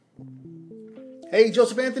Hey,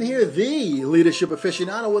 Joseph Anthony here, the leadership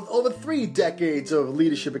aficionado with over 3 decades of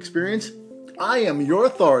leadership experience. I am your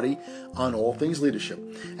authority on all things leadership.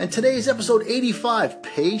 And today is episode 85,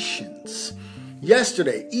 Patience.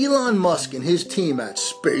 Yesterday, Elon Musk and his team at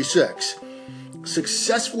SpaceX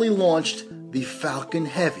successfully launched the Falcon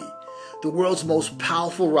Heavy, the world's most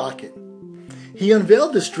powerful rocket. He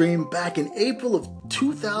unveiled this dream back in April of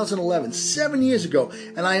 2011, 7 years ago,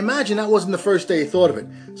 and I imagine that wasn't the first day he thought of it.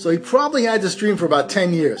 So he probably had this dream for about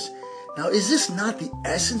 10 years. Now, is this not the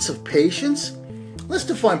essence of patience? Let's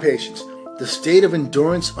define patience: the state of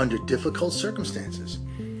endurance under difficult circumstances,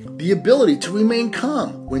 the ability to remain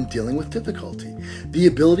calm when dealing with difficulty, the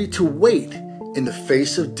ability to wait in the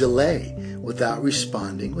face of delay without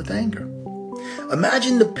responding with anger.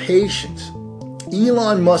 Imagine the patience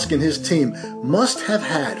Elon Musk and his team must have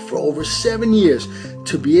had for over 7 years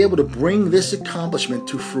to be able to bring this accomplishment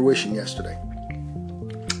to fruition yesterday.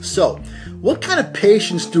 So, what kind of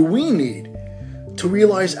patience do we need to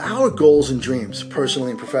realize our goals and dreams, personally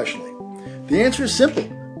and professionally? The answer is simple: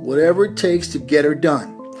 whatever it takes to get her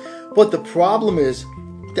done. But the problem is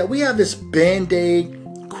that we have this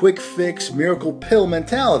band-aid, quick fix, miracle pill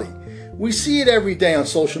mentality. We see it every day on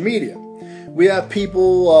social media. We have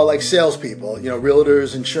people like salespeople,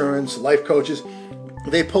 realtors, insurance, life coaches.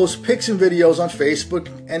 They post pics and videos on Facebook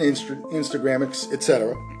and Instagram,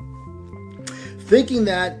 etc., thinking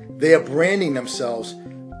that they are branding themselves,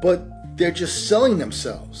 but they're just selling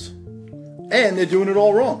themselves. And they're doing it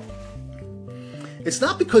all wrong. It's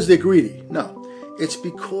not because they're greedy. No, it's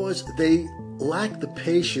because they lack the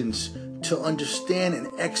patience to understand and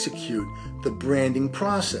execute the branding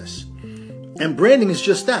process. And branding is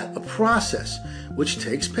just that, a process which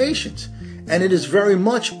takes patience. And it is very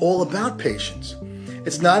much all about patience.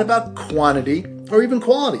 It's not about quantity or even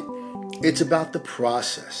quality. It's about the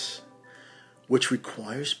process, which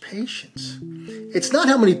requires patience. It's not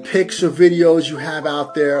how many pics or videos you have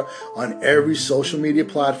out there on every social media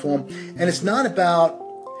platform. And it's not about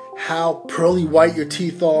how pearly white your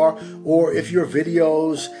teeth are, or if your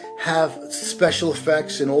videos have special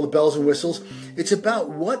effects and all the bells and whistles. It's about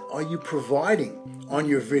what are you providing on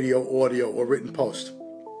your video, audio, or written post.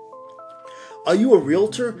 Are you a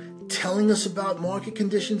realtor telling us about market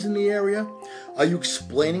conditions in the area? Are you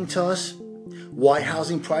explaining to us why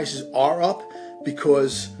housing prices are up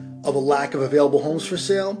because of a lack of available homes for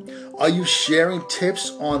sale? Are you sharing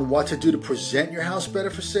tips on what to do to present your house better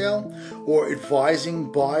for sale? Or advising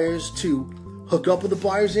buyers to hook up with a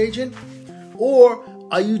buyer's agent? Or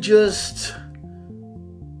are you just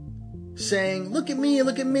saying, look at me,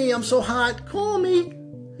 I'm so hot, call me?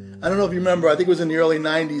 I don't know if you remember, I think it was in the early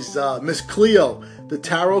 90s, Miss Cleo, the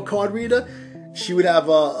tarot card reader. She would have,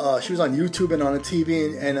 she was on YouTube and on a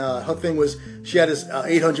TV, and her thing was, she had this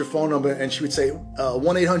 800 phone number, and she would say,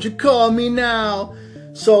 1-800, call me now.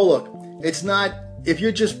 So look, it's not, if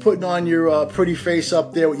you're just putting on your pretty face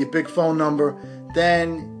up there with your big phone number,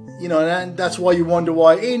 then, that's why you wonder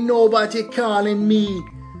why ain't nobody calling me.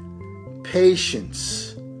 Patience.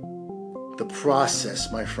 The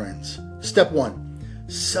process, my friends. Step 1,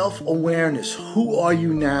 self-awareness. Who are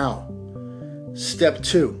you now? Step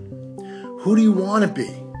 2, who do you want to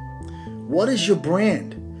be? What is your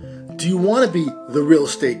brand? Do you want to be the real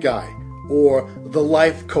estate guy or the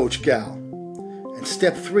life coach gal? And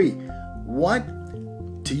step 3, what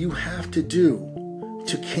do you have to do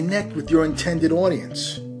to connect with your intended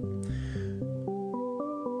audience?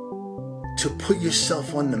 To put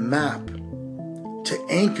yourself on the map, to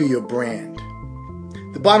anchor your brand.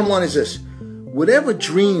 The bottom line is this: whatever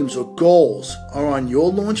dreams or goals are on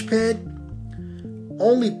your launch pad,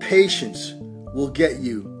 only patience will get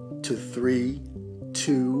you to 3,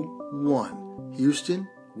 2, 1. Houston,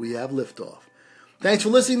 we have liftoff. Thanks for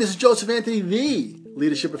listening. This is Joseph Anthony, the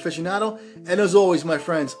leadership aficionado. And as always, my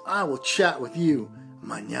friends, I will chat with you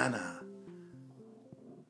mañana.